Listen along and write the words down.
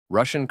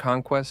Russian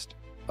conquest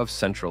of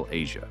Central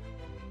Asia.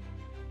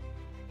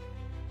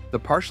 The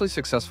partially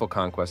successful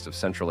conquest of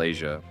Central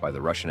Asia by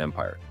the Russian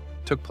Empire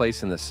took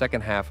place in the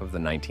second half of the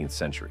 19th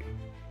century.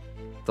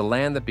 The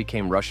land that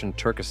became Russian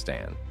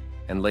Turkestan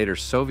and later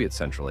Soviet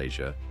Central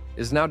Asia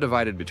is now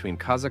divided between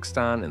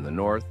Kazakhstan in the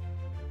north,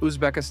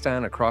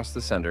 Uzbekistan across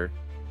the center,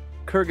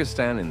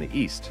 Kyrgyzstan in the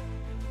east,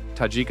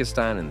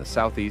 Tajikistan in the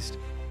southeast,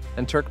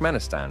 and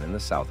Turkmenistan in the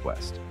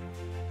southwest.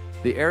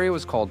 The area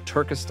was called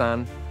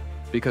Turkestan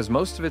because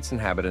most of its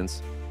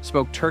inhabitants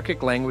spoke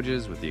Turkic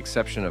languages with the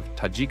exception of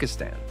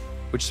Tajikistan,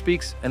 which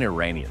speaks an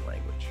Iranian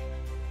language.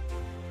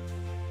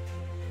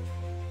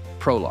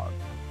 Prologue.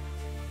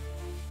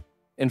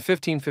 In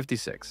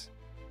 1556,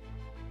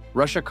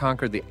 Russia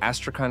conquered the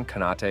Astrakhan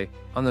Khanate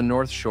on the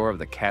north shore of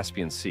the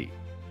Caspian Sea.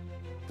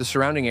 The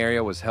surrounding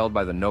area was held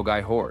by the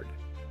Nogai horde.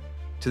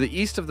 To the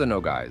east of the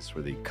Nogais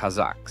were the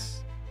Kazakhs,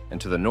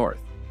 and to the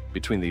north,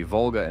 between the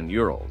Volga and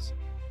Urals,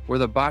 were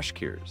the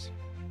Bashkirs.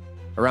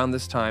 Around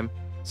this time,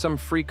 some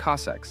free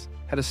Cossacks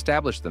had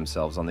established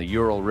themselves on the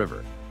Ural River.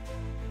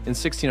 In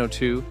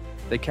 1602,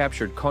 they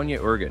captured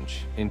Konya-Urganch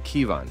in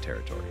Kievan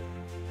territory.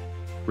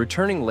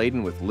 Returning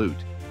laden with loot,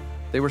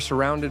 they were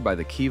surrounded by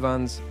the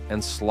Kievans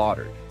and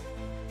slaughtered.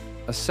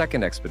 A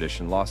second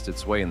expedition lost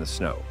its way in the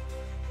snow,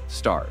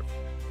 starved,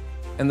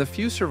 and the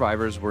few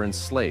survivors were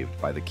enslaved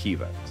by the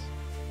Kievans.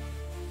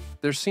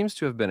 There seems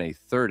to have been a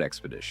third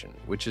expedition,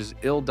 which is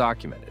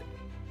ill-documented.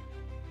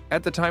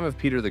 At the time of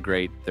Peter the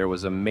Great, there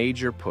was a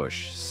major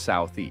push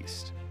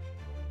southeast.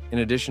 In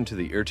addition to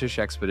the Irtish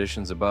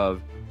expeditions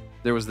above,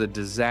 there was the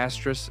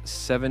disastrous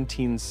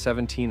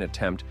 1717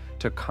 attempt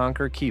to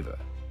conquer Khiva.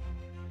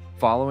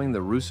 Following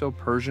the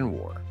Russo-Persian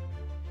War,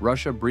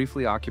 Russia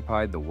briefly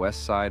occupied the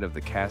west side of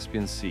the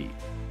Caspian Sea.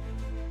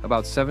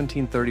 About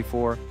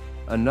 1734,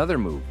 another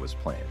move was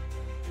planned,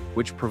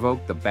 which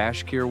provoked the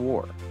Bashkir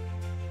War.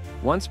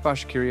 Once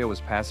Bashkiria was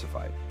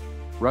pacified,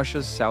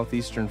 Russia's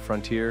southeastern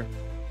frontier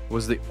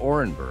was the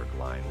Orenburg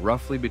line,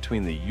 roughly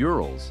between the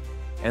Urals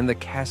and the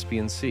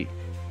Caspian Sea,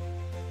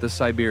 the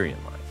Siberian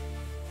line.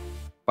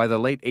 By the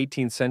late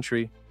 18th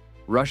century,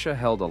 Russia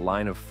held a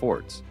line of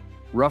forts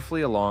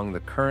roughly along the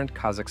current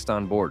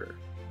Kazakhstan border,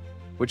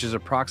 which is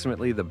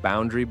approximately the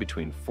boundary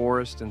between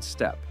forest and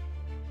steppe.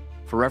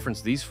 For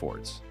reference, these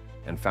forts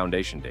and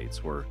foundation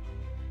dates were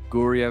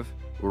Guryev,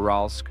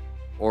 Uralsk,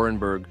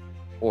 Orenburg,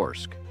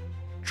 Orsk,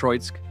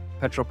 Troitsk,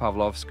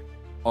 Petropavlovsk,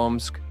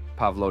 Omsk,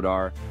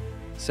 Pavlodar,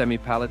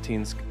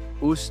 Semipalatinsk,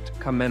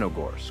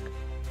 Ust-Kamenogorsk.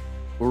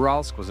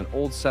 Uralsk was an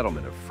old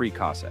settlement of free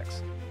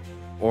Cossacks.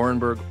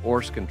 Orenburg,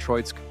 Orsk, and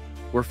Troitsk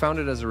were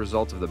founded as a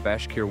result of the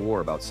Bashkir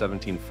War about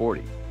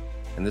 1740,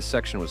 and this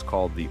section was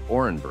called the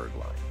Orenburg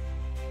line.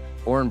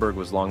 Orenburg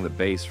was along the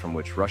base from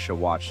which Russia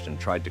watched and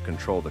tried to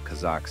control the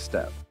Kazakh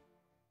steppe.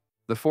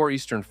 The four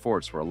eastern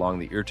forts were along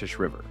the Irtish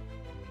River.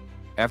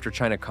 After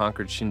China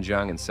conquered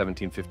Xinjiang in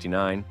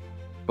 1759,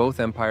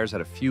 both empires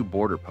had a few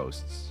border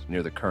posts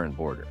near the current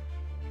border.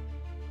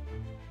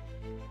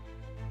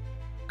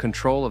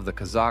 Control of the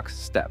Kazakh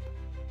steppe.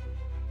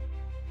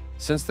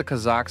 Since the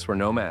Kazakhs were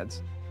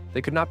nomads,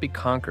 they could not be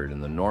conquered in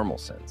the normal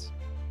sense.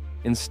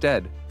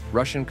 Instead,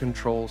 Russian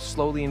control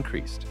slowly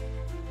increased.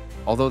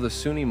 Although the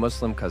Sunni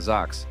Muslim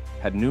Kazakhs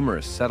had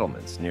numerous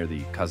settlements near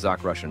the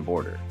Kazakh-Russian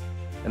border,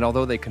 and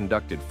although they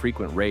conducted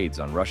frequent raids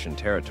on Russian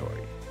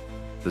territory,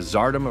 the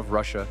Tsardom of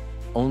Russia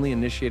only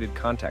initiated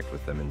contact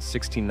with them in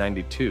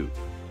 1692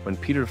 when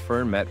Peter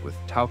I met with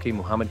Tauke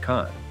Muhammad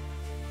Khan.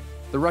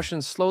 The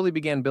Russians slowly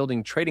began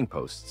building trading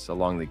posts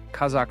along the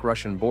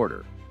Kazakh-Russian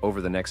border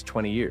over the next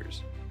 20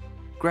 years,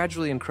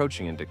 gradually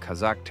encroaching into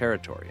Kazakh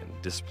territory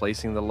and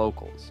displacing the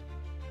locals.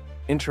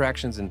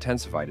 Interactions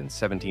intensified in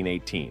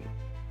 1718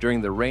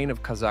 during the reign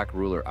of Kazakh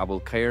ruler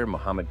Abulkhair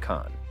Muhammad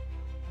Khan,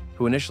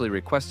 who initially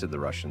requested the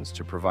Russians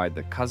to provide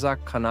the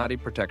Kazakh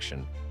Khanate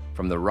protection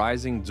from the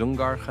rising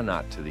Dzungar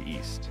Khanate to the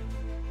east.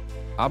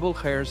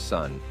 Abulkhair's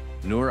son,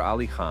 Nur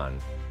Ali Khan,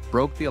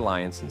 broke the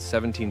alliance in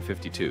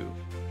 1752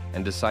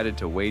 and decided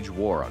to wage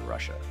war on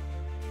Russia,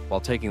 while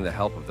taking the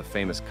help of the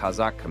famous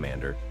Kazakh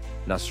commander,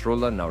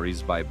 Nasrullah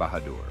Naurizbai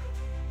Bahadur.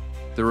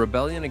 The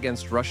rebellion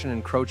against Russian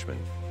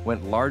encroachment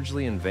went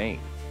largely in vain,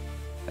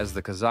 as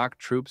the Kazakh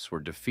troops were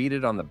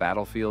defeated on the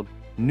battlefield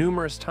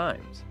numerous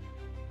times.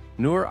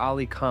 Nur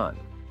Ali Khan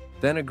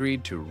then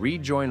agreed to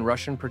rejoin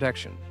Russian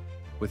protection,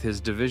 with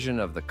his division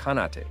of the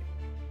Khanate,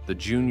 the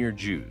junior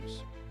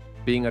Jews,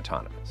 being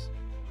autonomous.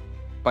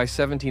 By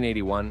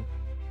 1781,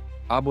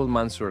 Abul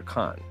Mansur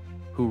Khan,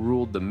 who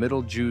ruled the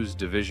Middle Jews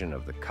division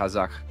of the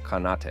Kazakh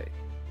Khanate,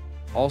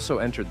 also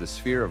entered the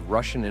sphere of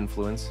Russian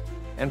influence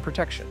and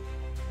protection.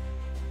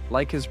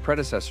 Like his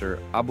predecessor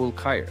Abul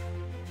Khair,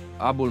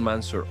 Abul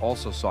Mansur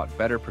also sought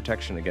better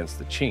protection against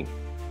the Qing.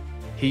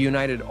 He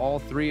united all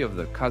three of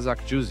the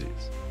Kazakh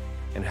Juzis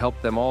and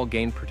helped them all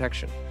gain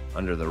protection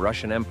under the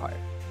Russian Empire.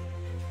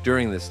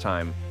 During this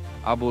time,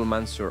 Abul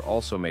Mansur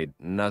also made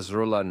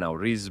Nasrullah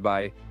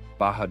Naurizbai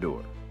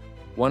Bahadur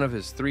one of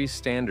his three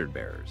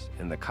standard-bearers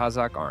in the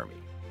Kazakh army.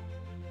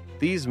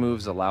 These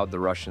moves allowed the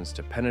Russians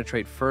to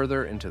penetrate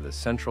further into the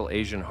Central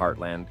Asian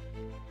heartland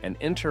and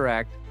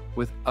interact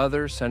with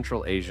other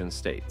Central Asian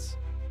states.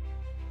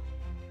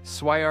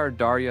 Swayar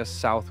Darya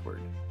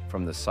southward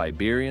from the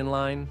Siberian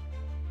line,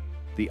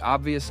 the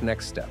obvious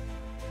next step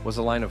was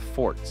a line of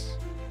forts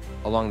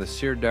along the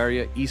Syr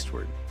Darya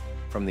eastward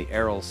from the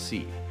Aral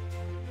Sea.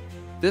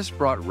 This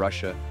brought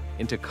Russia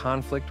into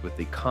conflict with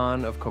the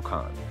Khan of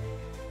Kokand.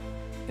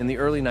 In the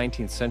early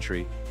 19th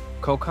century,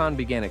 Kokand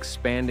began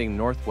expanding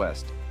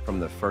northwest from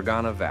the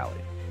Fergana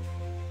Valley.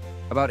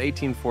 About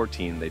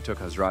 1814, they took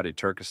Hazrat-e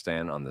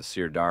Turkestan on the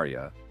Syr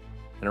Darya,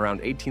 and around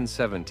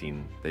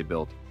 1817, they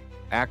built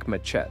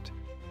Ak-Mechet,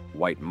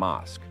 White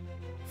Mosque,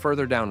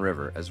 further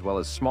downriver, as well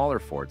as smaller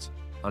forts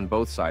on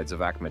both sides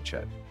of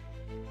Ak-Mechet.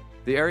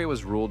 The area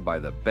was ruled by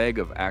the Beg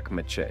of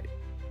Ak-Mechet,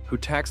 who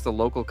taxed the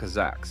local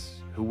Kazakhs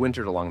who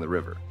wintered along the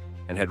river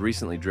and had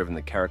recently driven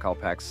the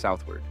Karakalpaks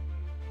southward.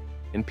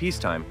 In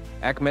peacetime,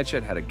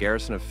 Ak-Mechet had a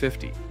garrison of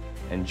 50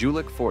 and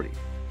Julik 40.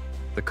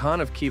 The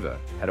Khan of Khiva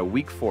had a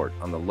weak fort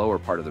on the lower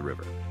part of the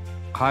river.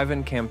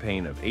 Kievan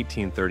Campaign of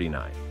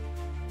 1839.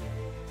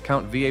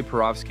 Count V.A.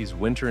 Perovsky's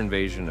winter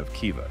invasion of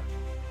Khiva,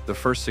 the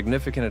first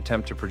significant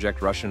attempt to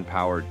project Russian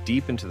power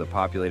deep into the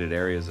populated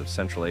areas of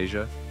Central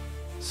Asia,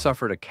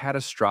 suffered a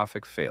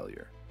catastrophic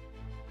failure.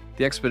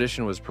 The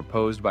expedition was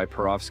proposed by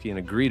Perovsky and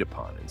agreed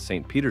upon in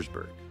St.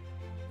 Petersburg.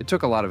 It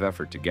took a lot of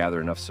effort to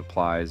gather enough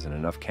supplies and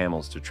enough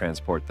camels to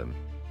transport them,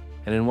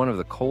 and in one of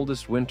the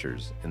coldest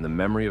winters in the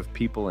memory of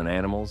people and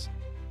animals,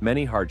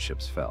 many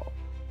hardships fell.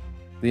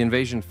 The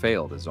invasion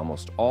failed as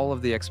almost all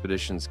of the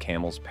expedition's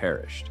camels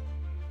perished,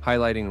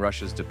 highlighting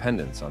Russia's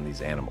dependence on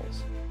these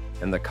animals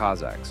and the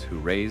Kazakhs who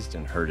raised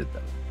and herded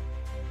them.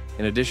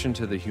 In addition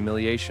to the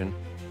humiliation,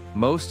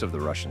 most of the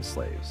Russian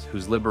slaves,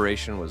 whose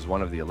liberation was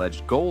one of the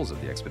alleged goals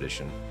of the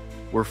expedition,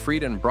 were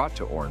freed and brought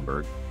to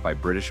Orenburg by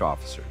British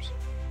officers.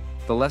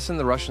 The lesson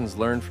the Russians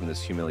learned from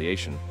this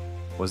humiliation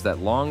was that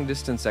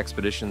long-distance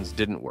expeditions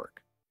didn't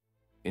work.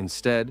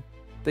 Instead,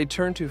 they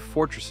turned to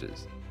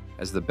fortresses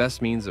as the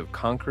best means of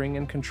conquering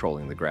and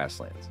controlling the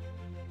grasslands.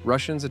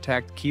 Russians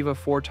attacked Khiva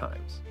 4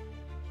 times.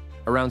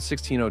 Around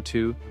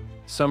 1602,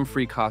 some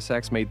Free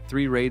Cossacks made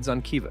 3 raids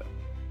on Khiva.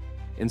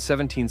 In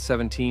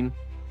 1717,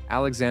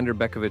 Alexander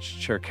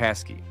Bekovich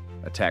Cherkassky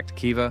attacked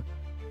Khiva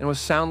and was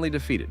soundly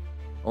defeated,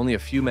 only a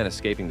few men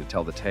escaping to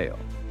tell the tale.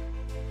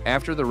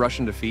 After the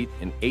Russian defeat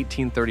in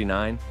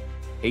 1839,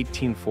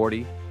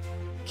 1840,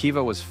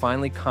 Khiva was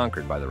finally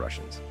conquered by the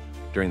Russians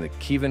during the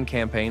Kievan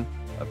Campaign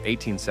of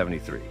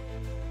 1873.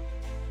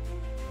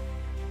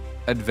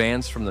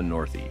 Advance from the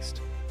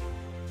northeast.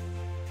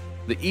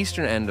 The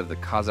eastern end of the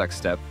Kazakh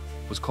steppe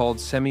was called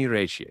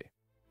Semi-Rechye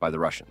by the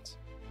Russians.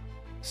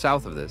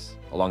 South of this,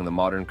 along the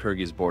modern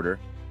Kyrgyz border,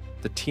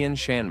 the Tian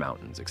Shan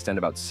Mountains extend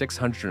about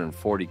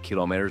 640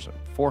 kilometers or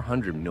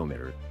 400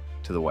 millimeters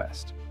to the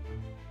west.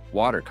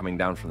 Water coming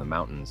down from the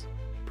mountains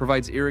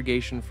provides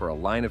irrigation for a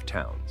line of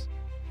towns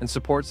and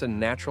supports a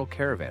natural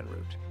caravan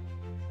route.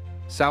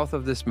 South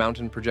of this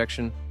mountain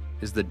projection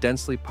is the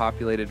densely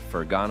populated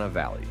Fergana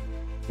Valley,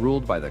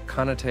 ruled by the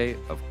Khanate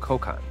of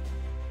Kokand.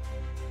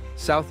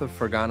 South of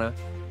Fergana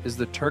is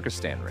the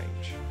Turkestan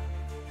Range,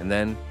 and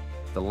then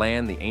the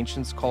land the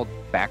ancients called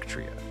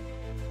Bactria.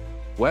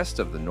 West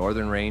of the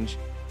northern range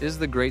is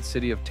the great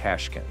city of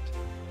Tashkent,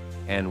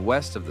 and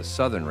west of the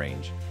southern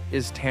range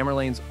is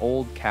Tamerlane's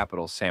old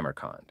capital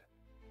Samarkand.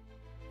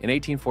 In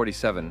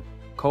 1847,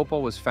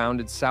 Kopal was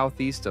founded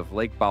southeast of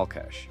Lake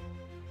Balkhash.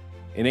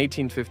 In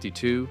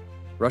 1852,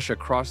 Russia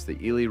crossed the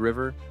Ili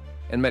River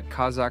and met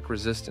Kazakh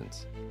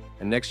resistance,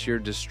 and next year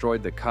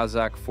destroyed the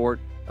Kazakh fort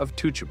of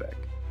Tuchubek.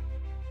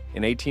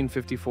 In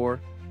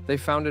 1854, they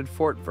founded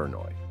Fort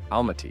Vernoy,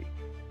 Almaty,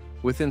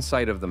 within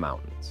sight of the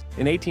mountains.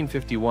 In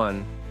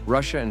 1851,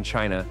 Russia and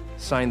China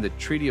signed the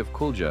Treaty of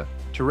Kulja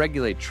to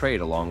regulate trade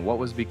along what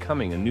was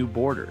becoming a new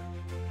border.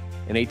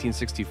 In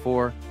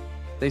 1864,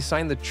 they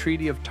signed the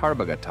Treaty of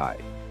Tarbagatai,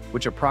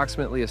 which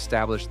approximately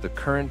established the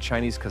current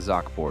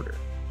Chinese-Kazakh border.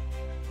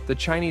 The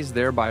Chinese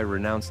thereby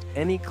renounced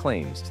any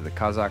claims to the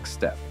Kazakh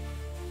steppe,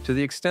 to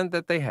the extent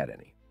that they had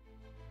any.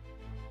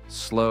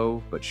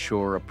 Slow but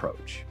sure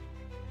approach.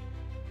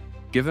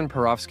 Given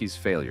Perovsky's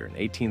failure in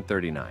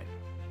 1839,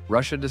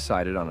 Russia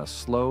decided on a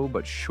slow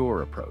but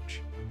sure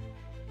approach.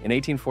 In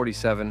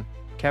 1847,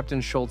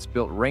 Captain Schultz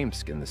built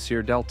Reimsk in the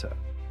Syr Delta.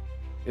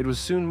 It was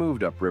soon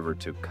moved upriver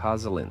to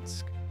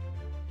Kazalinsk.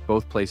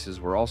 Both places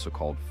were also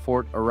called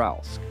Fort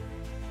Aralsk.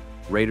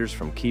 Raiders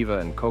from Khiva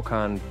and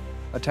Kokand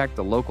attacked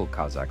the local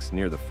Kazakhs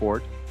near the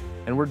fort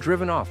and were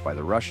driven off by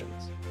the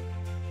Russians.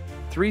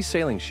 3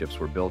 sailing ships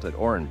were built at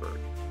Orenburg,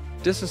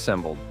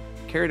 disassembled,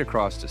 carried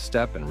across to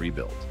steppe and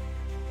rebuilt.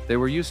 They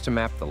were used to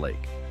map the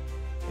lake.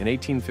 In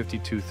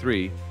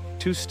 1852-3,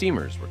 2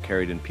 steamers were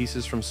carried in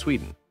pieces from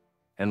Sweden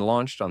and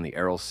launched on the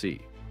Aral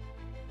Sea.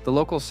 The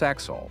local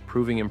Saxol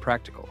proving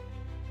impractical,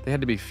 they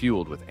had to be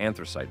fueled with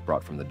anthracite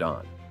brought from the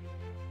Don.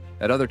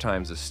 At other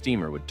times, a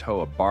steamer would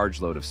tow a barge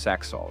load of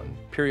Saxol and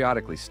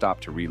periodically stop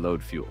to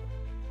reload fuel.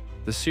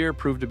 The Syr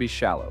proved to be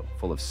shallow,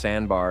 full of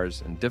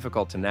sandbars, and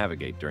difficult to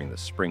navigate during the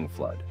spring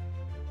flood.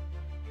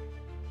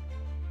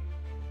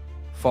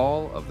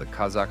 Fall of the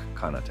Kazakh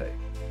Khanate.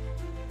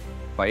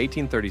 By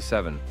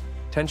 1837,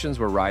 tensions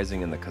were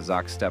rising in the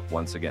Kazakh steppe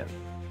once again.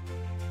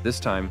 This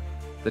time,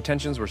 the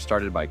tensions were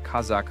started by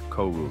Kazakh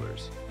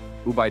co-rulers,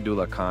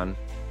 Ubaydullah Khan,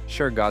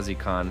 Sherghazi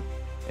Khan,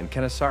 and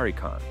Kenasari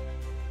Khan,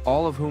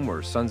 all of whom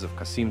were sons of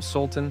Qasim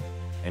Sultan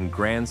and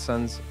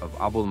grandsons of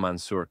Abul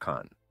Mansur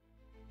Khan.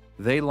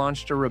 They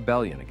launched a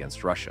rebellion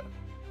against Russia.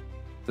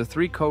 The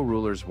three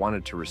co-rulers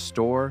wanted to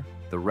restore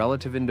the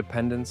relative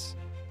independence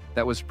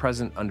that was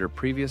present under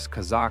previous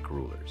Kazakh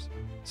rulers,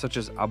 such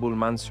as Abul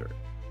Mansur,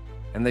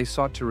 and they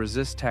sought to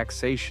resist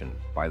taxation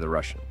by the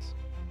Russians.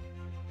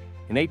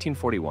 In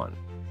 1841,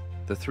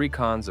 the three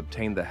Khans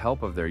obtained the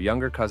help of their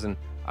younger cousin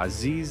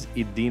Aziz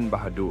id-Din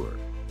Bahadur,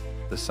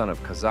 the son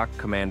of Kazakh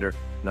commander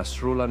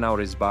Nasrullah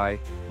Naurizbai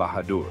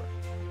Bahadur,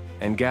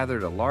 and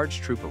gathered a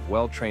large troop of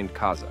well-trained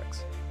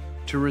Kazakhs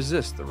to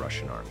resist the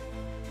Russian army.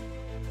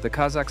 The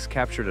Kazakhs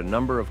captured a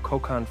number of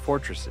Kokand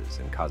fortresses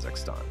in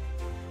Kazakhstan,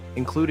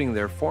 including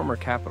their former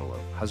capital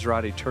of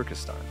Hazrati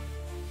Turkestan.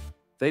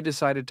 They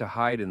decided to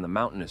hide in the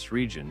mountainous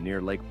region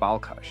near Lake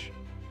Balkhash,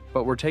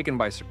 but were taken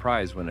by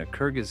surprise when a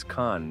Kyrgyz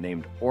Khan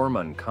named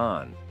Orman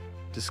Khan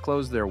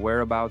disclosed their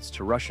whereabouts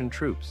to Russian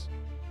troops.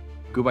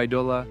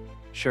 Gubaydullah,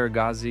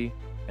 Sherghazi,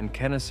 and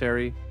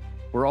Kenasari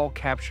were all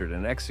captured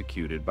and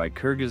executed by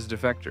Kyrgyz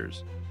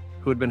defectors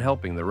who had been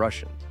helping the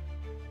Russians.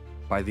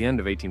 By the end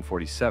of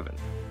 1847,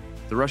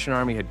 the Russian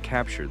army had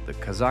captured the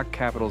Kazakh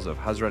capitals of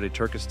Hazrati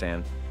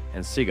Turkestan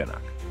and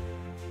Saganak,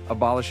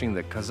 abolishing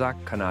the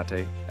Kazakh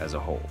khanate as a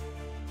whole.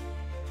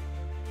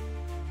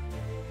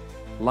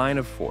 Line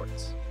of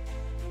forts.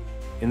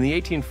 In the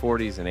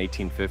 1840s and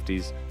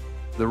 1850s,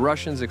 the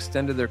Russians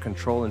extended their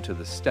control into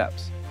the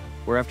steppes,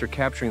 where after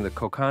capturing the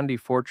Kokandi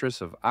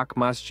fortress of Ak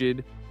Masjid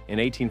in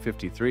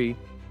 1853,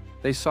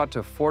 they sought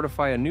to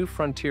fortify a new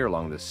frontier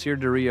along the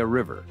Sirdarya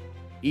River,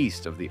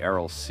 east of the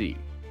Aral Sea.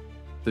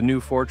 The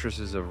new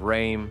fortresses of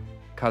Raim,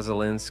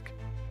 Kazalinsk,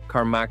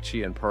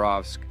 Karmakchi, and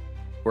Perovsk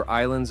were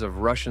islands of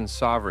Russian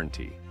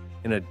sovereignty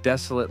in a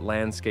desolate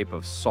landscape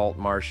of salt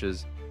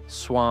marshes,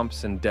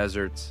 swamps, and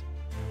deserts,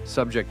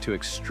 subject to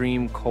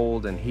extreme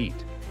cold and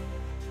heat.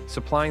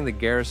 Supplying the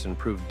garrison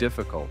proved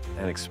difficult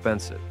and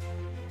expensive,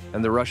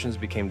 and the Russians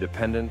became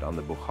dependent on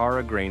the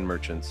Bukhara grain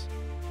merchants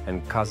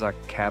and Kazakh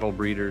cattle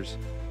breeders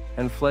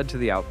and fled to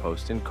the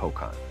outpost in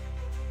Kokand.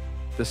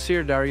 The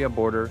Sirdarya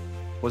border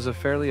was a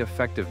fairly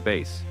effective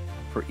base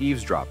for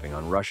eavesdropping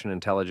on Russian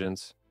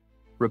intelligence,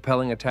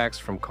 repelling attacks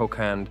from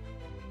Kokand,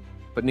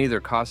 but neither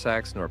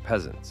Cossacks nor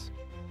peasants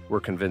were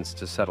convinced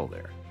to settle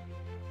there,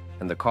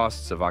 and the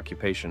costs of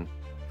occupation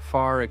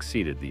far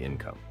exceeded the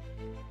income.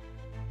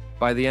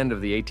 By the end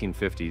of the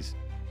 1850s,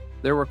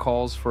 there were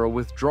calls for a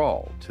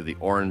withdrawal to the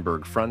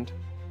Orenburg front,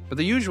 but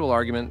the usual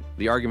argument,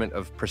 the argument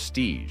of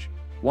prestige,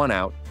 won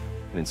out,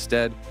 and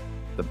instead,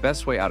 the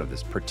best way out of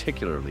this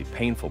particularly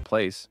painful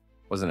place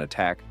was an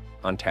attack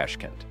on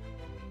Tashkent.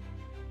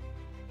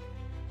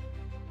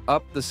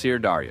 Up the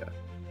Sirdarya.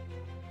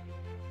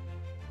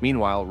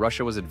 Meanwhile,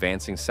 Russia was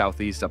advancing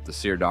southeast up the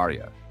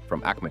Sirdarya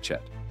from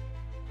Akhmechet.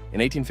 In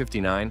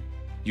 1859,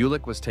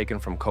 Ulik was taken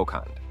from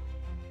Kokand.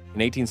 In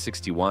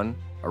 1861,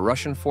 a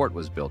Russian fort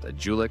was built at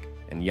Julik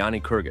and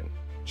Yani Kurgan,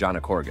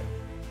 Janakorgan,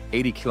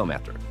 80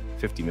 km,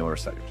 50 mil.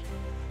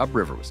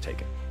 Upriver was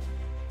taken.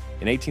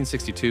 In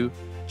 1862,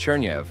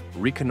 Chernyev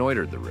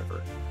reconnoitered the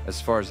river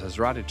as far as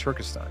Hazrati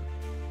Turkestan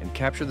and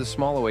captured the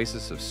small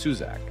oasis of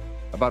Suzak,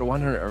 about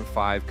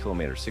 105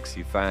 km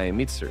 65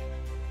 mitser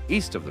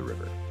east of the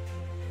river.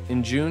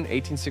 In June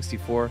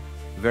 1864,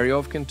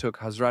 Veryovkin took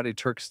Hazrati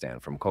Turkestan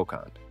from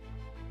Kokand.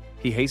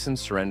 He hastened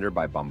surrender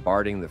by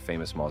bombarding the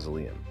famous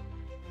mausoleum.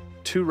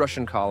 Two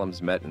Russian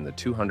columns met in the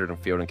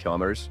 240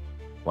 kilometers,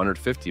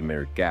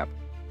 150-meter gap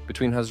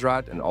between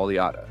Hazrat and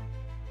Aliada,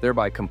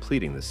 thereby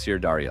completing the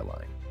Sirdarya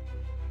line.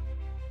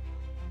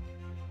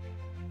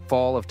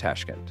 Fall of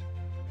Tashkent.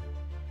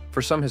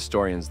 For some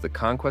historians, the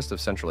conquest of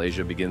Central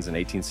Asia begins in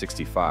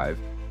 1865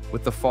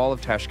 with the fall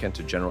of Tashkent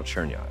to General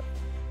Chernyev.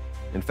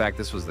 In fact,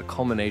 this was the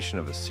culmination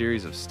of a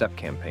series of steppe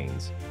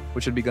campaigns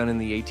which had begun in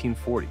the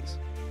 1840s,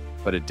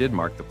 but it did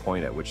mark the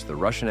point at which the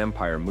Russian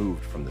Empire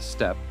moved from the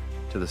steppe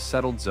to the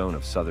settled zone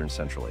of southern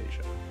Central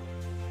Asia.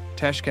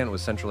 Tashkent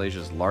was Central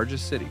Asia's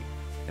largest city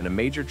and a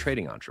major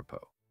trading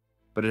entrepot,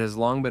 but it has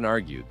long been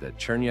argued that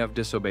Chernyev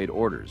disobeyed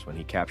orders when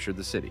he captured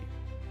the city.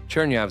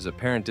 Chernyev's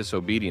apparent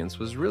disobedience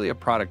was really a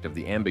product of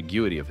the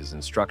ambiguity of his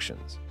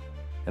instructions,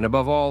 and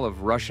above all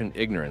of Russian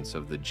ignorance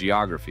of the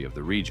geography of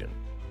the region,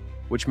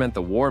 which meant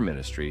the War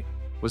Ministry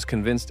was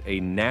convinced a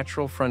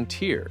natural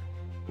frontier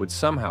would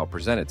somehow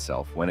present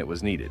itself when it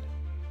was needed.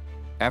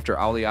 After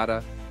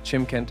Aliada,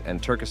 Chimkent,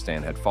 and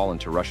Turkestan had fallen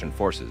to Russian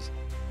forces,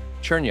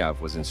 Chernyev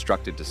was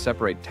instructed to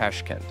separate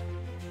Tashkent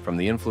from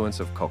the influence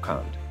of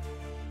Kokand.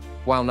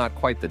 While not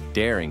quite the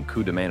daring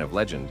coup de main of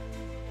legend,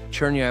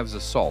 Chernyev's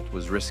assault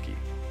was risky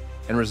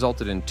and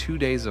resulted in 2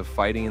 days of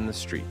fighting in the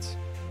streets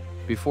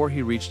before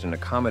he reached an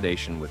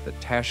accommodation with the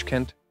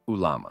Tashkent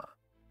Ulama.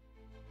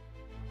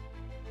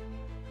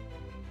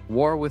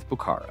 War with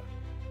Bukhara.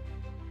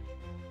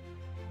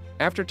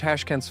 After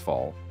Tashkent's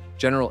fall,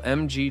 General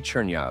M.G.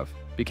 Chernyev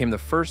became the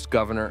first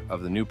governor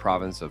of the new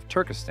province of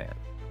Turkestan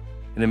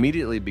and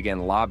immediately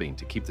began lobbying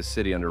to keep the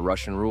city under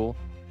Russian rule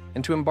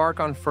and to embark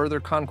on further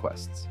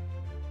conquests.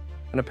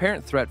 An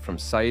apparent threat from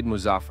Said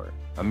Muzaffar,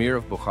 Emir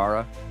of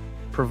Bukhara,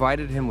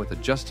 provided him with a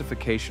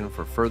justification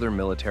for further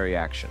military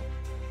action.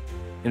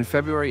 In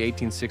February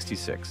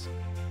 1866,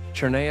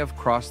 Chernayev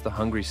crossed the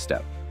Hungary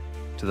steppe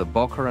to the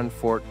Bukharan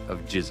fort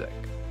of Jizek.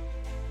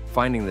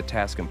 Finding the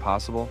task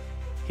impossible,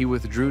 he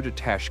withdrew to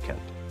Tashkent,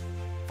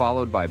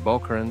 followed by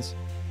Bukharans,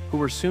 who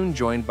were soon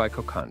joined by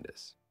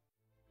conquests.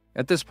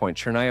 At this point,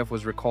 Chernayev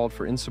was recalled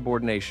for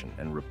insubordination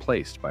and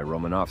replaced by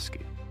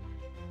Romanovsky.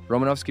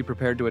 Romanovsky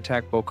prepared to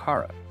attack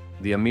Bukhara.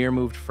 The Emir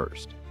moved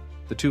first.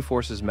 The two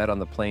forces met on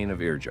the plain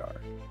of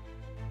Irjar.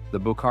 The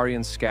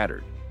Bukharians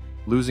scattered,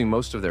 losing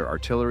most of their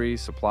artillery,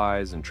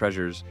 supplies, and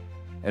treasures,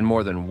 and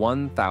more than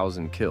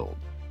 1,000 killed,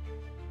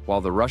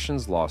 while the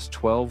Russians lost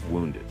 12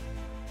 wounded.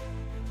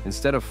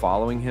 Instead of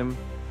following him,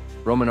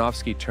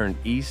 Romanovsky turned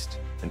east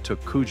and took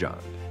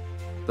Kujand,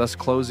 thus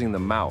closing the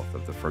mouth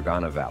of the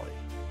Fergana Valley.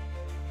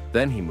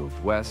 Then he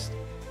moved west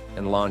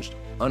and launched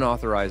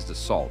unauthorized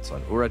assaults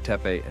on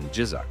Uratepe and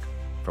Jizak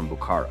from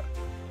Bukhara.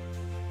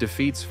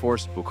 Defeats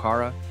forced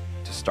Bukhara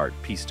to start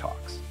peace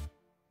talks.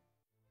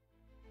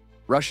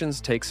 Russians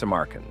take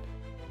Samarkand.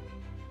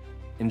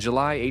 In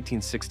July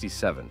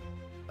 1867,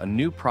 a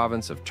new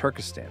province of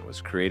Turkestan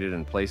was created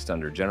and placed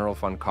under General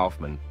von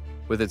Kaufmann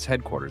with its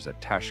headquarters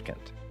at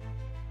Tashkent.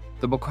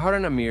 The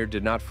Bukharan Emir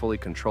did not fully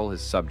control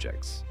his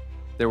subjects.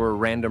 There were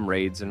random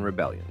raids and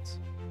rebellions.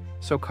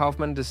 So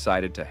Kaufmann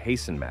decided to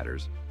hasten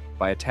matters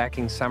by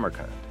attacking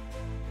Samarkand.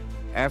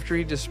 After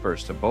he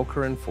dispersed a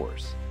Bukharan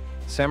force,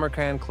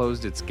 Samarkand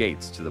closed its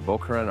gates to the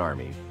Bukharan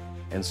army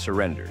and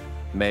surrendered,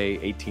 May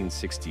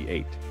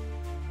 1868.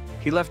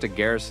 He left a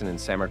garrison in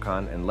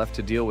Samarkand and left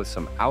to deal with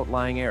some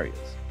outlying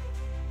areas.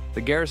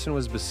 The garrison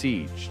was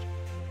besieged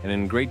and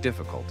in great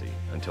difficulty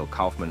until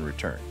Kaufmann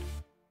returned.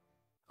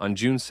 On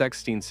June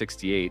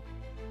 1668,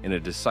 in a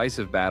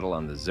decisive battle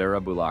on the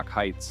Zarabulak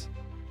Heights,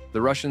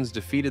 the Russians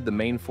defeated the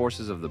main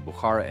forces of the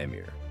Bukhara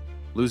emir,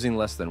 losing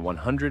less than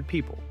 100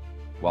 people,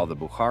 while the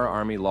Bukhara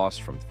army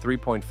lost from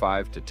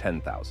 3.5 to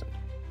 10,000.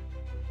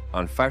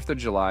 On 5th of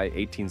July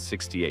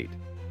 1868,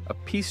 a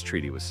peace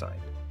treaty was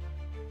signed.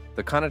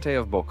 The Khanate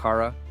of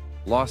Bukhara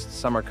lost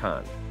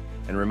Samarkand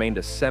and remained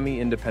a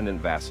semi-independent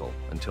vassal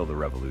until the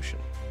revolution.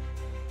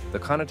 The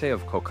Khanate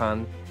of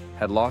Kokand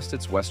had lost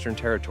its western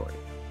territory,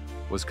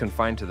 was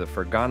confined to the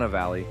Fergana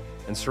Valley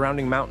and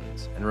surrounding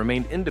mountains, and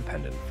remained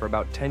independent for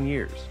about 10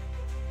 years.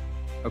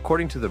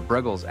 According to the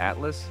Bruegel's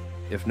Atlas,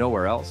 if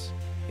nowhere else,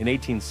 in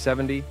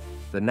 1870,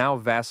 the now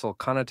vassal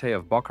Khanate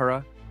of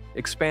Bukhara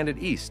expanded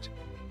east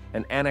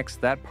and annexed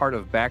that part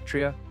of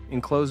Bactria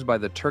enclosed by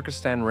the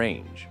Turkestan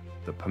Range,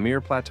 the Pamir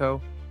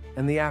Plateau,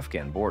 and the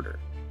Afghan border.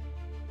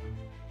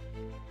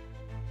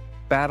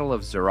 Battle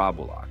of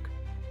Zarabulak.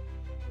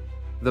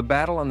 The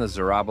battle on the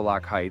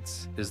Zarabulak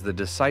Heights is the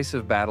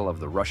decisive battle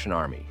of the Russian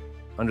army,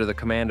 under the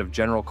command of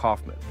General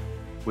Kaufmann,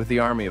 with the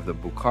army of the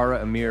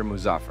Bukhara Emir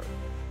Muzaffar,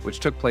 which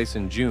took place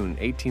in June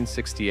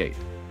 1868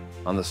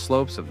 on the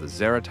slopes of the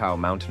Zaratau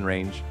mountain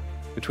range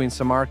between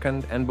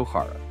Samarkand and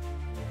Bukhara.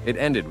 It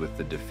ended with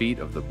the defeat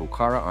of the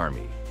Bukhara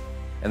army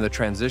and the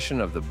transition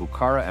of the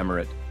Bukhara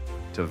Emirate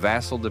to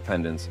vassal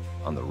dependence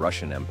on the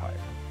Russian Empire.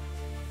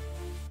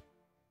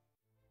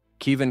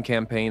 Kievan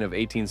Campaign of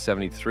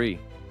 1873.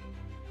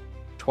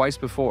 Twice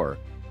before,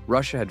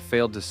 Russia had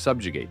failed to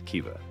subjugate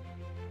Khiva.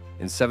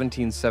 In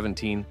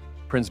 1717,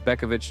 Prince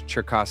Bekovich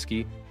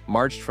Cherkassky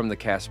marched from the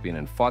Caspian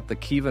and fought the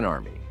Kievan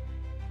army.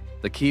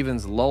 The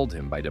Kievans lulled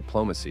him by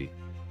diplomacy,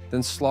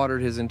 then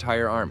slaughtered his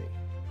entire army,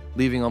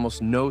 leaving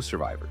almost no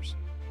survivors.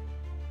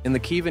 In the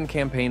Kievan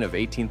Campaign of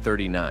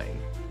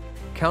 1839,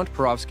 Count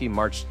Perovsky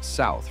marched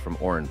south from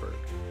Orenburg.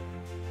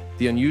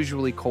 The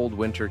unusually cold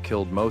winter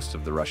killed most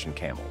of the Russian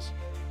camels,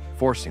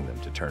 forcing them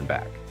to turn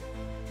back.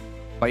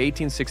 By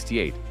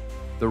 1868,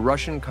 the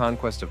Russian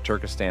conquest of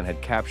Turkestan had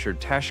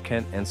captured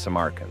Tashkent and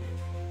Samarkand,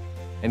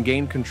 and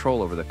gained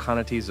control over the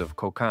khanates of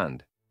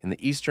Kokand in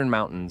the eastern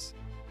mountains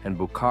and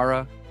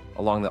Bukhara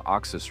along the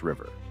Oxus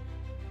River.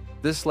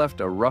 This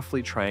left a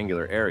roughly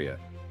triangular area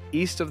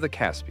east of the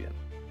Caspian,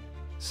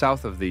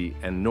 south of the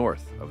and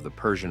north of the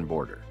Persian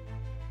border.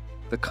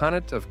 The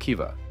Khanate of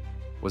Khiva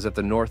was at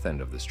the north end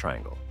of this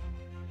triangle.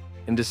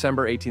 In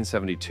December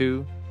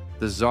 1872,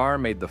 the Tsar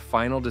made the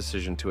final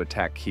decision to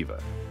attack Khiva.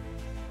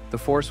 The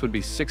force would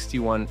be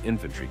 61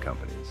 infantry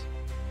companies,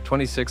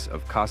 26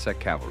 of Cossack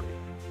cavalry,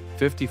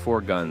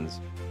 54 guns,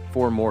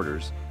 4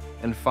 mortars,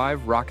 and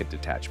 5 rocket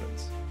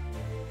detachments.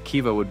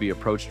 Khiva would be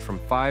approached from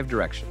 5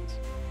 directions.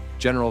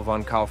 General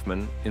von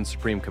Kaufmann, in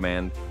supreme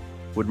command,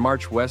 would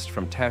march west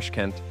from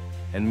Tashkent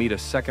and meet a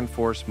second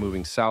force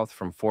moving south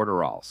from Fort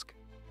Uralsk.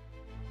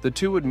 The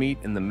two would meet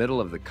in the middle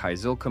of the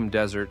Kyzylkum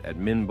Desert at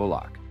Min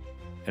Bulak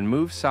and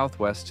move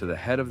southwest to the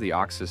head of the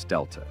Oxus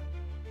Delta.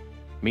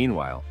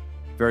 Meanwhile,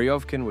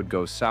 Veryovkin would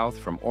go south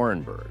from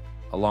Orenburg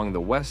along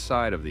the west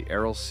side of the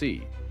Aral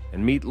Sea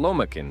and meet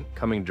Lomakin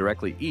coming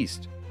directly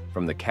east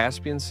from the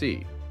Caspian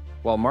Sea,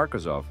 while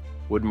Markozov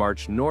would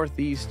march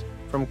northeast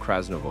from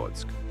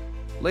Krasnovodsk,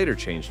 later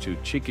changed to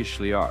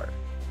Chikyshlyar.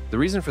 The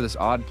reason for this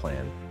odd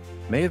plan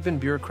may have been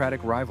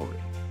bureaucratic rivalry.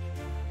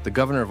 The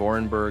governor of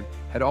Orenburg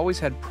had always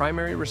had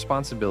primary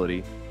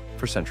responsibility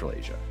for Central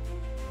Asia.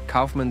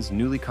 Kaufmann's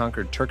newly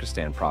conquered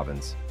Turkestan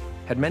province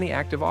had many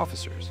active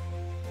officers,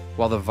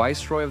 while the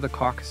viceroy of the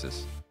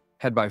Caucasus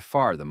had by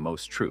far the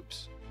most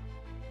troops.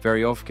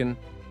 Veryovkin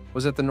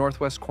was at the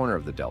northwest corner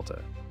of the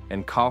delta,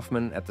 and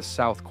Kaufmann at the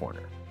south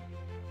corner.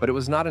 But it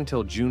was not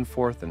until June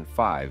 4th and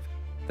 5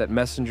 that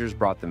messengers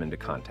brought them into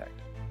contact.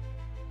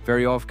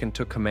 Veryovkin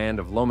took command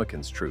of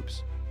Lomakin's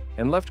troops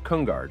and left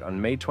Kungard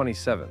on May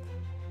 27th,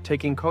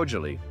 taking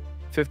Kojali,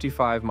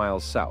 55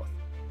 miles south,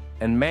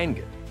 and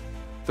Mangit,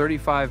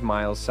 35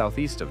 miles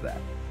southeast of that.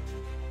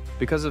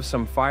 Because of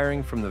some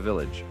firing from the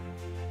village,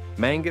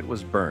 Mangit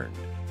was burned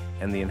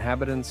and the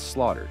inhabitants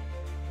slaughtered.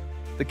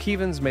 The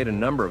Khivans made a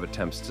number of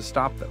attempts to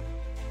stop them.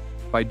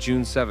 By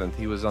June 7th,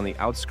 he was on the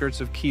outskirts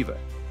of Khiva,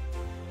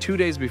 2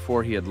 days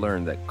before he had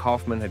learned that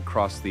Kaufmann had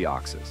crossed the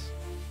Oxus.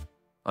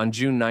 On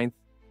June 9th,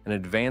 an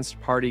advanced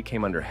party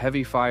came under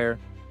heavy fire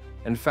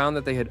and found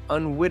that they had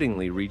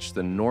unwittingly reached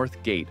the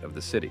north gate of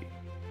the city.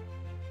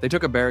 They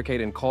took a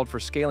barricade and called for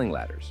scaling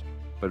ladders,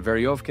 but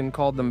Veryovkin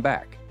called them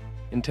back,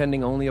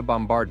 intending only a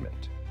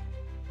bombardment.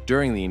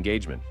 During the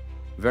engagement,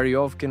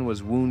 Veryovkin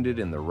was wounded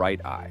in the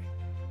right eye.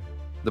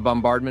 The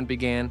bombardment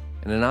began,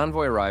 and an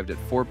envoy arrived at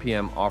 4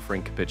 p.m.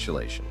 offering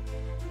capitulation.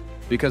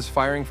 Because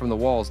firing from the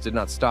walls did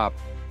not stop,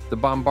 the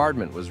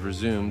bombardment was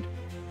resumed,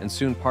 and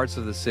soon parts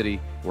of the city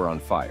were on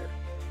fire.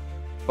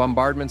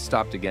 Bombardment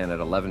stopped again at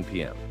 11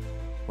 p.m.,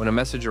 when a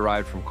message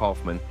arrived from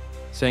Kaufmann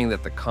saying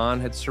that the Khan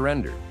had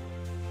surrendered.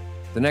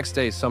 The next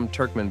day, some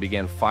Turkmen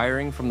began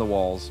firing from the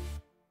walls.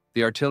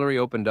 The artillery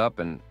opened up,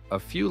 and a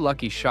few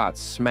lucky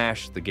shots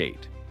smashed the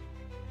gate.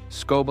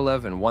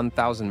 Skobelev and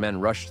 1,000 men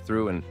rushed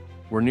through and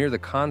were near the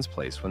Khan's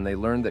place when they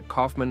learned that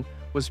Kaufmann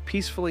was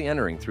peacefully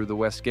entering through the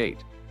west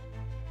gate.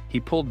 He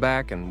pulled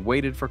back and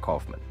waited for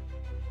Kaufmann.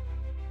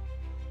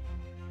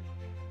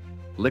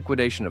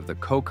 Liquidation of the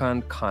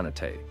Kokand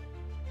Khanate.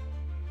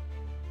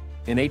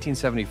 In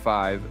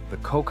 1875, the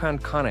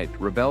Kokand Khanate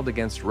rebelled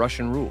against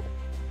Russian rule.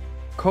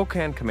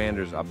 Kokand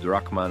commanders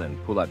Abdurrahman and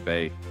Pulat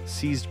Bey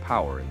seized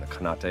power in the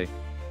Khanate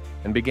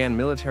and began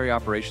military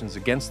operations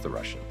against the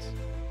Russians.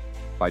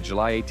 By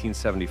July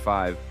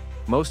 1875,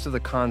 most of the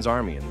Khan's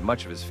army and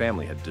much of his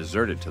family had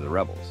deserted to the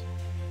rebels.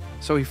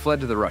 So he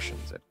fled to the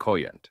Russians at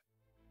Koyent,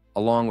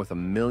 along with £1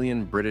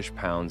 million British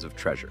pounds of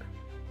treasure.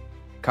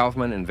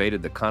 Kaufmann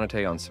invaded the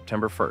Khanate on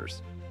September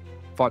 1st,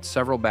 fought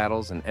several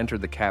battles, and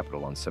entered the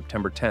capital on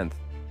September 10th,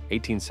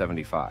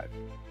 1875.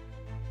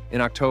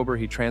 In October,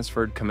 he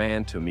transferred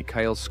command to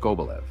Mikhail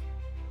Skobelev.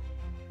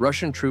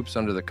 Russian troops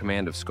under the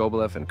command of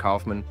Skobelev and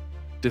Kaufmann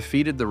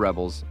defeated the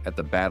rebels at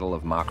the Battle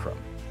of Makram.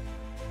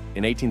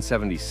 In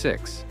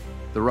 1876,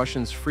 the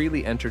Russians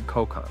freely entered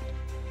Kokand.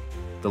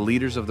 The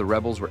leaders of the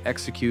rebels were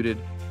executed,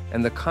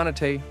 and the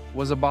Khanate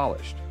was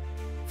abolished.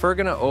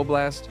 Fergana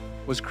Oblast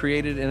was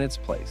created in its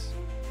place.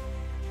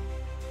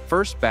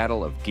 First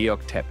Battle of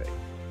Gyeoktepe.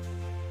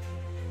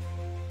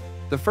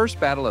 The First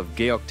Battle of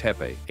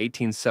Gyeoktepe,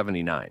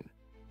 1879,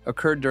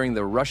 occurred during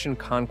the Russian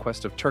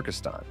conquest of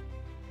Turkestan,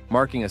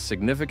 marking a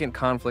significant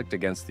conflict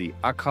against the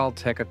Akal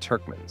Teka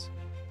Turkmens.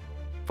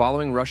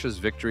 Following Russia's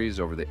victories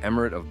over the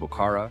Emirate of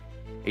Bukhara,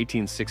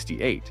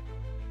 1868,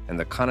 and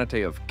the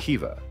Khanate of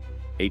Khiva,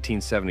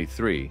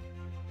 1873,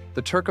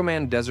 the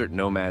Turkoman desert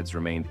nomads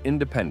remained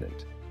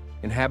independent,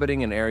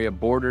 inhabiting an area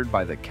bordered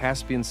by the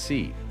Caspian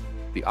Sea,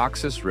 the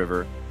Oxus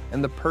River,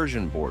 and the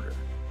Persian border.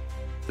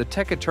 The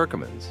Teka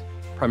Turkomans,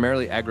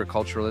 primarily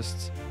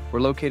agriculturalists,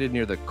 were located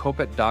near the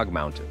Kopet Dagh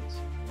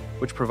Mountains,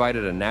 which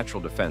provided a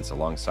natural defense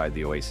alongside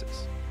the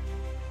oasis.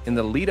 In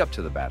the lead-up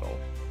to the battle,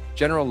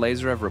 General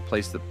Lazarev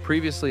replaced the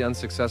previously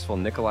unsuccessful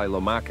Nikolai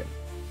Lomakin,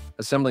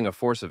 assembling a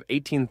force of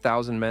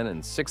 18,000 men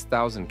and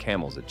 6,000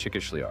 camels at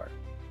Chikyshlyar.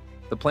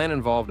 The plan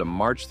involved a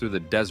march through the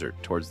desert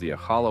towards the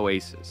Akhal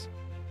Oasis,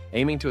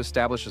 aiming to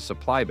establish a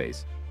supply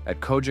base at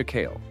Koja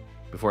Kale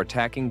before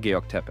attacking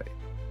Gyeoktepe.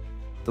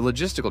 The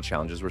logistical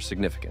challenges were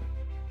significant,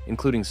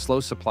 including slow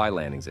supply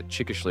landings at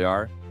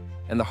Chikyshlyar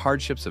and the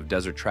hardships of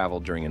desert travel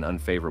during an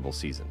unfavorable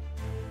season.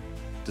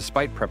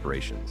 Despite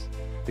preparations,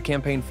 the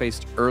campaign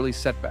faced early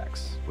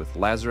setbacks, with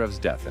Lazarev's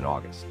death in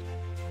August,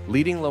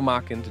 leading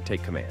Lomakin to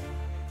take command.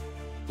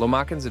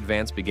 Lomakin's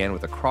advance began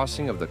with a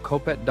crossing of the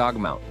Kopet Dagh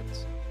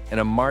Mountains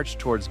and a march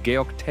towards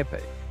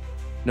Gyeoktepe,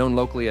 known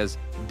locally as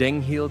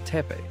Denghil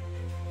Tepe.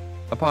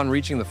 Upon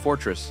reaching the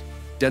fortress,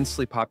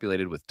 densely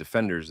populated with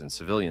defenders and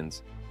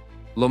civilians,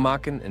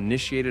 Lomakin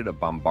initiated a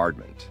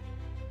bombardment.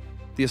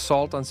 The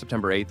assault on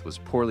September 8th was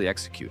poorly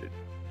executed,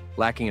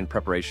 lacking in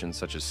preparations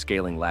such as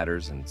scaling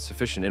ladders and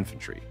sufficient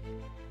infantry,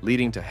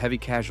 leading to heavy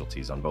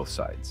casualties on both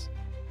sides.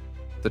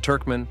 The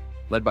Turkmen,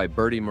 led by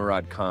Berdi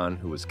Murad Khan,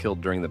 who was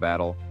killed during the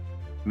battle,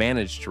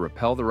 managed to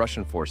repel the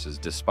Russian forces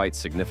despite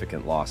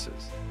significant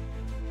losses.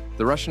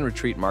 The Russian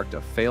retreat marked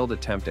a failed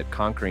attempt at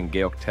conquering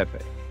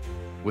Gyeoktepe,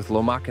 with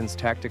Lomakin's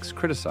tactics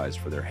criticized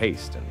for their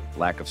haste and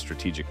lack of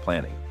strategic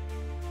planning.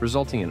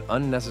 resulting in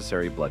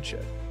unnecessary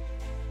bloodshed.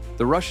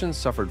 The Russians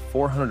suffered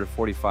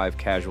 445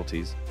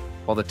 casualties,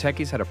 while the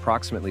Techies had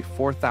approximately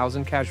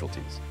 4,000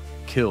 casualties,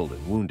 killed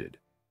and wounded.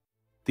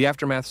 The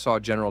aftermath saw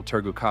General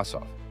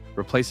Turgukasov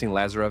replacing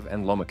Lazarev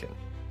and Lomachin,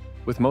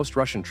 with most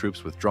Russian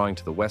troops withdrawing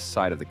to the west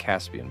side of the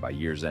Caspian by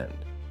year's end.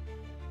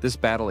 This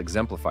battle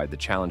exemplified the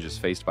challenges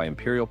faced by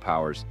imperial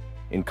powers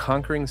in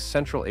conquering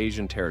Central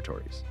Asian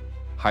territories,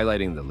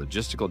 highlighting the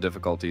logistical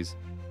difficulties,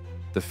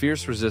 the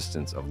fierce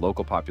resistance of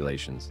local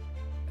populations,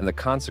 and the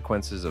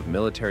consequences of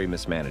military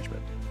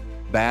mismanagement.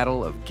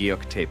 Battle of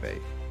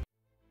Gyeok-Tepe.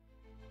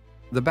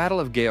 The Battle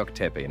of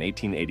Gyeok-Tepe in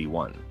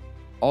 1881,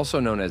 also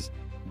known as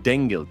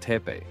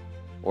Dengil-Tepe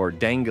or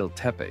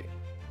Dangil-Tepe,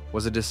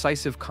 was a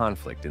decisive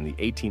conflict in the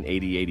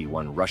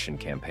 1880-81 Russian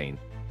campaign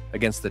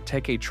against the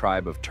Teke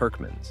tribe of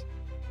Turkmens,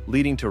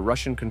 leading to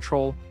Russian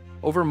control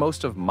over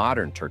most of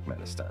modern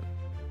Turkmenistan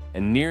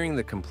and nearing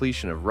the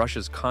completion of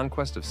Russia's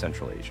conquest of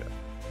Central Asia.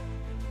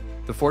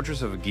 The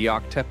fortress of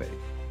Gyeok-Tepe,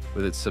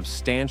 with its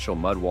substantial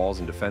mud walls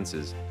and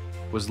defenses,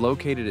 was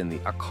located in the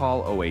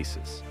Akal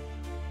Oasis,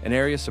 an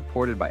area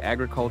supported by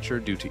agriculture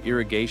due to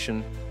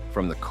irrigation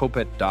from the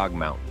Kopet Dag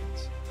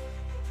Mountains.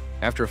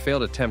 After a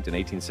failed attempt in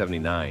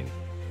 1879,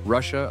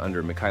 Russia,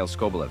 under Mikhail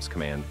Skobelev's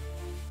command,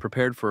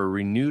 prepared for a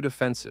renewed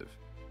offensive.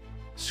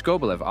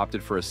 Skobelev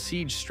opted for a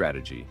siege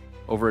strategy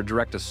over a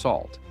direct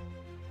assault,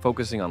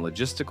 focusing on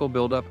logistical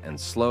buildup and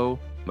slow,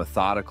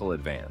 methodical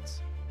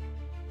advance.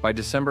 By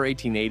December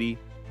 1880,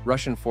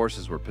 Russian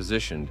forces were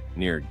positioned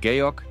near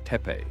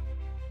Gyeok-Tepe,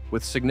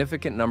 with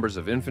significant numbers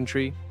of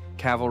infantry,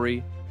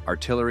 cavalry,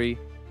 artillery,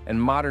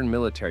 and modern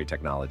military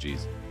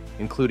technologies,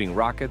 including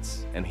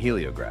rockets and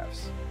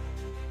heliographs.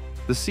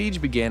 The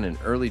siege began in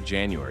early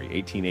January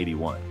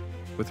 1881,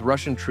 with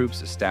Russian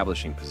troops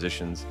establishing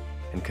positions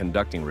and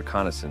conducting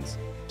reconnaissance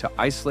to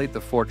isolate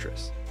the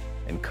fortress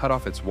and cut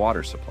off its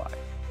water supply.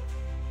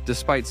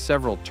 Despite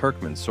several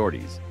Turkmen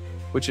sorties,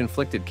 which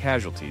inflicted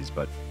casualties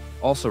but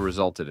also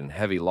resulted in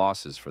heavy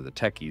losses for the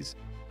Techies,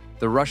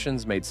 the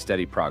Russians made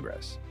steady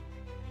progress.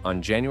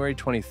 On January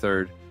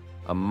 23rd,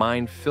 a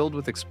mine filled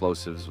with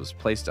explosives was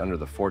placed under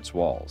the fort's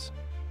walls,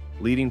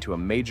 leading to a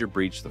major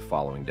breach the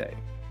following day.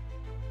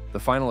 The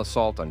final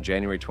assault on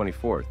January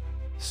 24th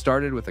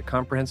started with a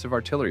comprehensive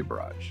artillery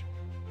barrage,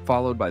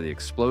 followed by the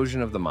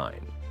explosion of the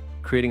mine,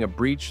 creating a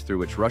breach through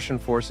which Russian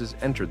forces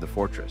entered the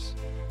fortress.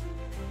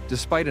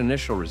 Despite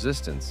initial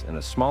resistance and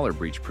a smaller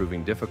breach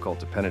proving difficult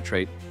to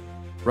penetrate,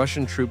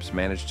 Russian troops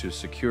managed to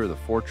secure the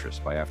fortress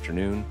by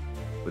afternoon,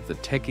 with the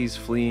Techies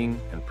fleeing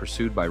and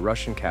pursued by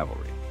Russian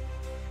cavalry.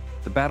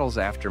 The battle's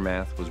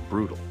aftermath was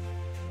brutal.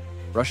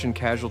 Russian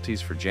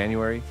casualties for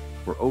January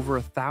were over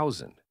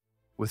 1,000,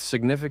 with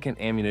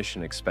significant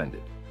ammunition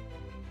expended.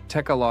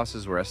 Tekka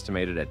losses were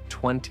estimated at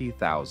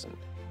 20,000.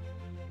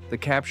 The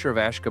capture of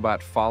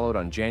Ashgabat followed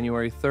on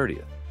January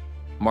 30th,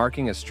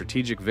 marking a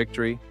strategic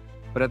victory,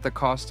 but at the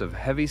cost of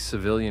heavy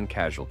civilian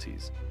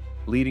casualties,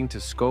 leading to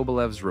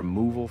Skobelev's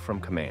removal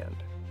from command.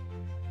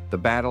 The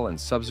battle and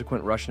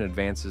subsequent Russian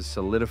advances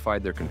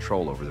solidified their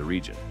control over the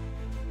region,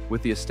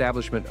 with the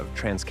establishment of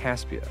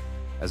Transcaspia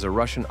as a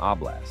Russian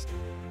oblast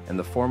and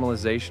the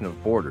formalization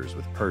of borders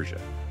with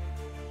Persia.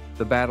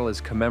 The battle is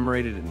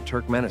commemorated in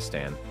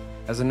Turkmenistan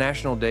as a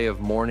national day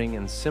of mourning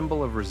and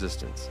symbol of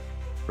resistance,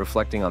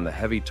 reflecting on the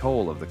heavy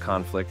toll of the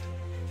conflict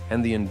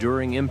and the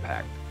enduring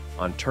impact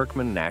on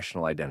Turkmen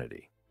national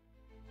identity.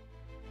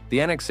 The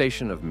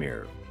annexation of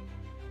Mir.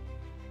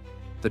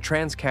 The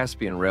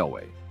Trans-Caspian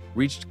Railway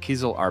reached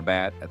Kizil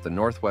Arbat at the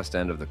northwest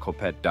end of the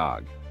Kopet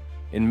Dag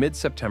in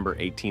mid-September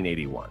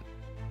 1881.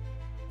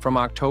 From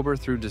October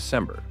through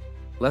December,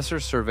 Lesser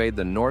surveyed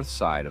the north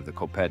side of the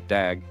Kopet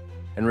Dag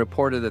and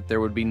reported that there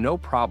would be no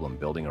problem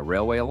building a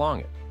railway along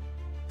it.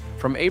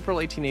 From April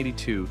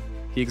 1882,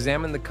 he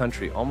examined the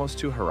country almost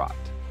to Herat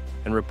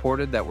and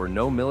reported that there were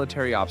no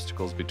military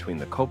obstacles between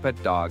the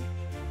Kopet Dag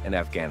and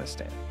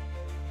Afghanistan.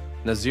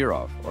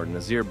 Nazirov, or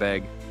Nazir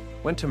Beg,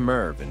 went to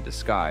Merv in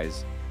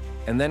disguise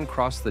and then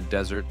crossed the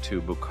desert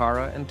to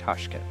Bukhara and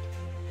Tashkent.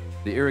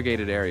 The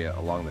irrigated area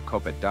along the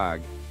Kopet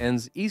Dag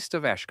ends east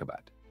of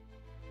Ashgabat.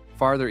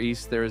 Farther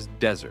east there is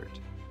desert,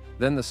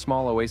 then the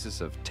small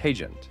oasis of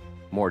Tajant,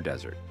 more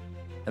desert,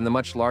 and the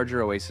much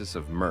larger oasis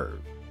of Merv.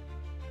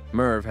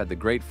 Merv had the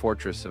great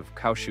fortress of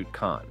Kaushut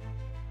Khan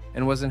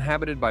and was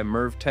inhabited by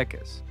Merv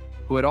Tekis,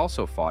 who had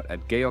also fought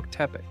at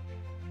Gyeok-Tepe.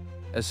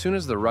 As soon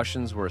as the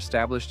Russians were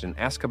established in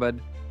Ashgabat,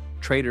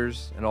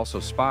 traders and also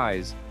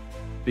spies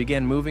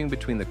began moving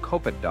between the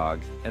Kopet Dag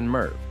and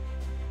Merv.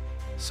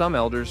 Some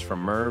elders from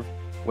Merv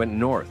went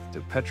north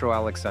to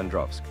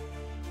Petro-Alexandrovsk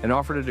and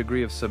offered a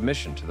degree of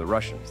submission to the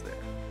Russians there.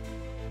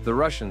 The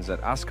Russians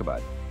at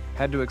Ashgabat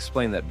had to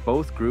explain that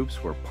both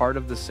groups were part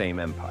of the same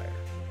empire.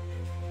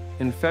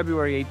 In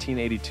February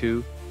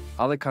 1882,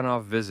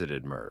 Alikhanov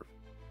visited Merv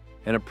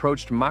and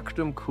approached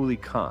Makhdum Kuli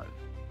Khan,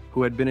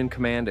 who had been in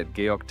command at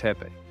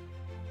Gyeok-Tepe.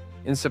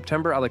 In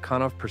September,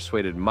 Alikhanov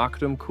persuaded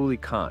Makhdum Kuli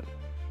Khan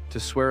to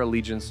swear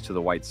allegiance to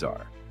the White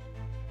Tsar.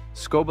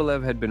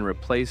 Skobelev had been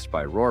replaced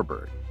by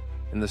Rorberg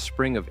in the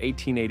spring of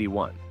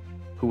 1881,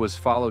 who was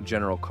followed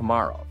General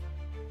Komarov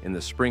in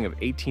the spring of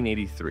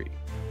 1883.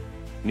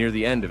 Near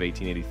the end of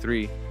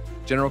 1883,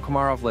 General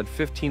Komarov led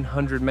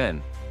 1,500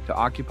 men to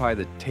occupy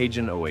the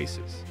Tajan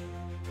oasis.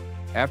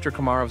 After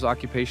Komarov's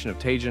occupation of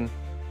Tajan,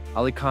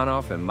 Ali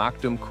Khanov and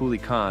Makhdum Kuli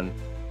Khan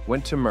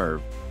went to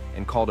Merv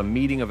and called a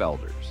meeting of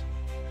elders,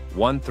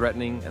 one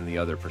threatening and the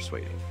other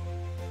persuading.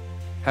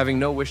 Having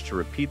no wish to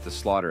repeat the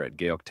slaughter at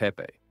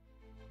Gayoktepe,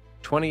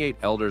 28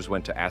 elders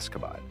went to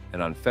Ashgabat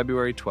and on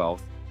February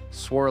 12th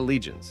swore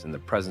allegiance in the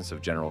presence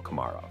of General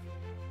Komarov.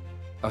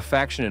 A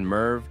faction in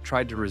Merv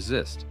tried to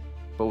resist,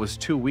 but was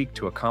too weak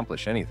to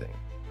accomplish anything.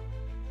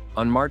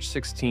 On March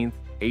 16,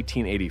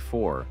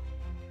 1884,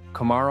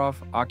 Komarov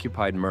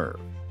occupied Merv.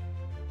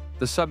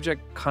 The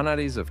subject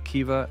khanates of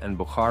Khiva and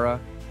Bukhara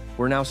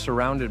were now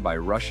surrounded by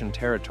Russian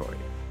territory.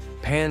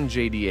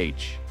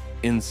 Panjdeh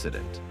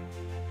Incident.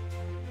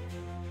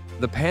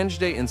 The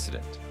Panjdeh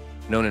Incident,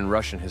 known in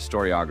Russian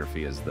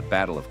historiography as the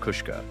Battle of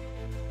Kushka,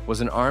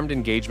 was an armed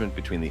engagement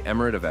between the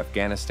Emirate of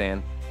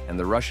Afghanistan and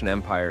the Russian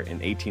Empire in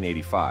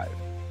 1885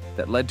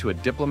 that led to a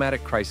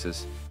diplomatic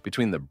crisis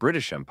between the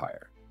British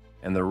Empire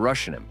and the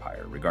Russian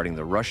Empire regarding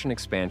the Russian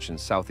expansion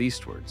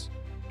southeastwards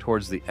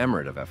towards the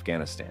Emirate of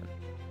Afghanistan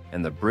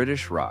and the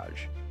British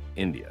Raj,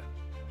 India.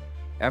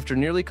 After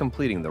nearly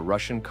completing the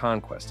Russian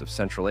conquest of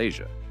Central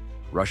Asia,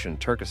 Russian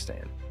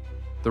Turkestan,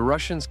 the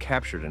Russians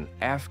captured an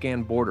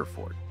Afghan border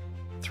fort,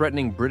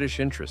 threatening British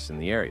interests in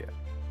the area.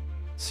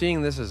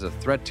 Seeing this as a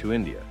threat to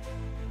India,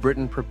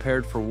 Britain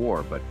prepared for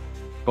war, but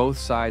both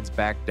sides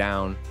backed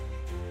down,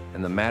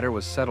 and the matter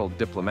was settled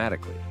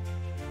diplomatically.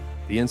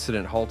 The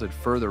incident halted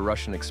further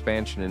Russian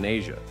expansion in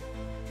Asia,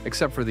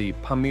 except for the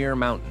Pamir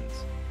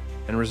Mountains,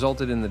 and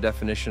resulted in the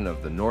definition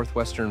of the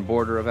northwestern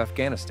border of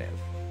Afghanistan.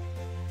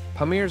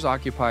 Pamirs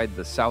occupied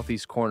the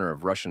southeast corner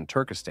of Russian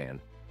Turkestan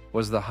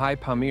was the High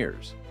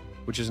Pamirs,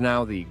 which is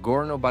now the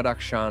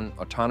Gorno-Badakhshan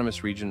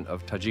Autonomous Region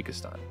of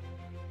Tajikistan.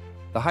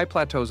 The high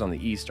plateaus on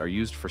the east are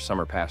used for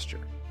summer pasture.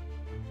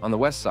 On the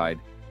west side,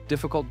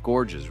 difficult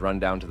gorges run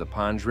down to the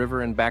Panj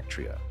River and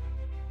Bactria.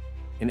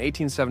 In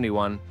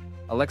 1871,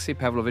 Alexei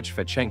Pavlovich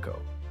Fedchenko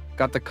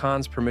got the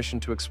Khan's permission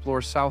to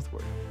explore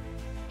southward.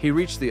 He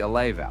reached the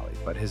Alai Valley,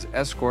 but his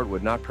escort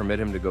would not permit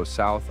him to go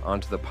south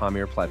onto the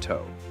Pamir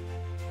Plateau.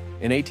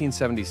 In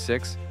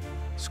 1876,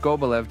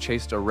 Skobelev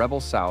chased a rebel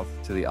south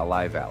to the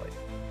Alai Valley,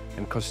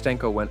 and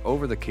Kostenko went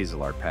over the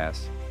Kizlar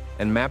Pass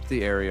and mapped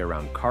the area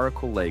around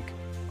Karakul Lake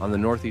on the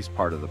northeast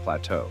part of the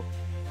plateau.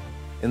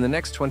 In the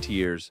next 20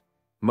 years,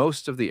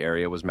 most of the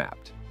area was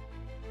mapped.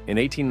 In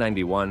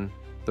 1891,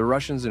 the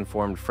Russians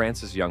informed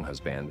Francis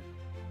Younghusband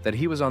that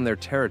he was on their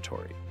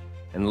territory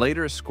and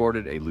later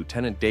escorted a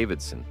Lieutenant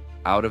Davidson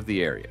out of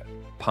the area,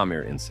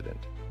 Pamir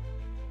Incident.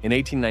 In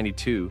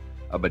 1892,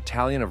 a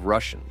battalion of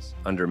Russians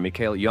under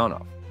Mikhail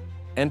Yonov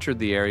entered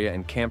the area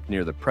and camped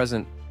near the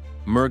present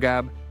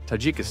Murgab,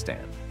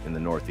 Tajikistan in the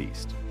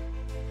northeast.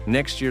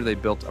 Next year, they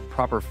built a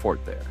proper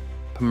fort there,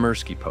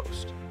 Pamirsky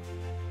Post.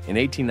 In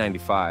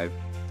 1895,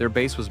 their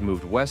base was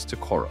moved west to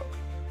Korog,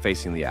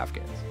 facing the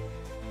Afghans.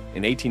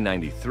 In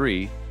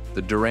 1893,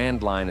 the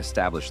Durand Line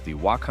established the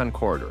Wakhan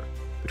Corridor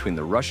between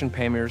the Russian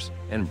Pamirs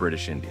and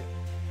British India.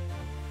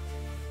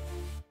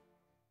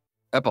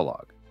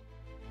 Epilogue.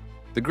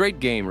 The Great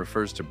Game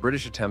refers to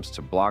British attempts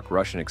to block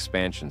Russian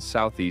expansion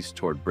southeast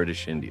toward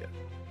British India.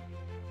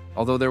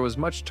 Although there was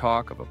much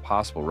talk of a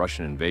possible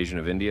Russian invasion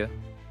of India,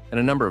 and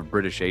a number of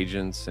British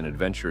agents and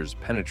adventurers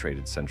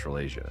penetrated Central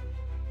Asia,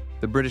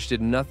 the British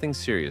did nothing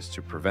serious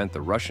to prevent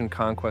the Russian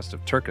conquest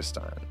of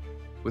Turkestan,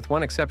 with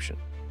one exception.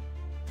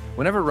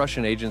 Whenever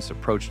Russian agents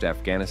approached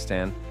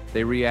Afghanistan,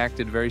 they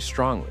reacted very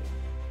strongly,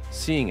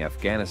 seeing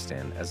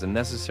Afghanistan as a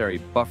necessary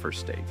buffer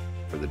state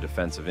for the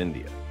defense of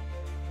India.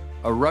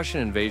 A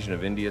Russian invasion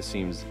of India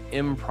seems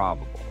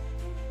improbable,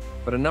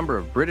 but a number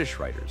of British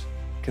writers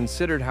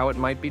considered how it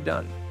might be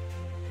done.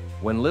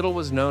 When little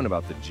was known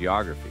about the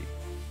geography,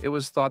 it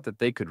was thought that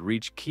they could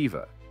reach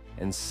Khiva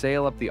and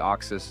sail up the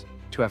Oxus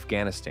to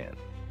Afghanistan.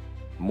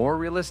 More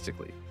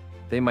realistically,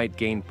 they might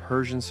gain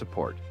Persian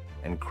support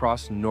and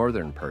cross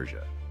northern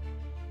Persia.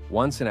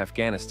 Once in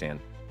Afghanistan,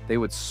 they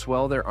would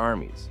swell their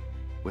armies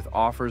with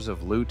offers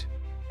of loot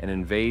and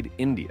invade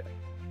India.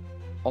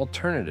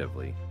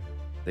 Alternatively,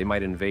 they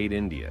might invade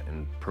India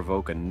and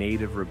provoke a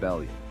native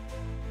rebellion.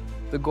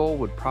 The goal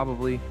would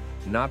probably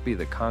not be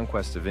the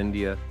conquest of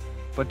India,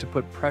 but to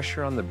put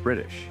pressure on the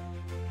British,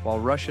 while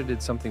Russia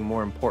did something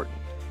more important,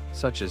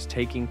 such as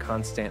taking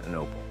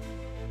Constantinople.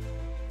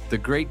 The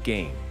Great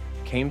Game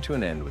came to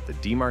an end with the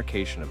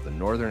demarcation of the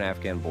northern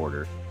Afghan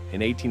border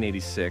in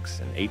 1886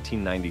 and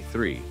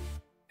 1893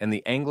 and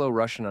the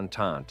Anglo-Russian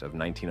Entente of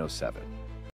 1907.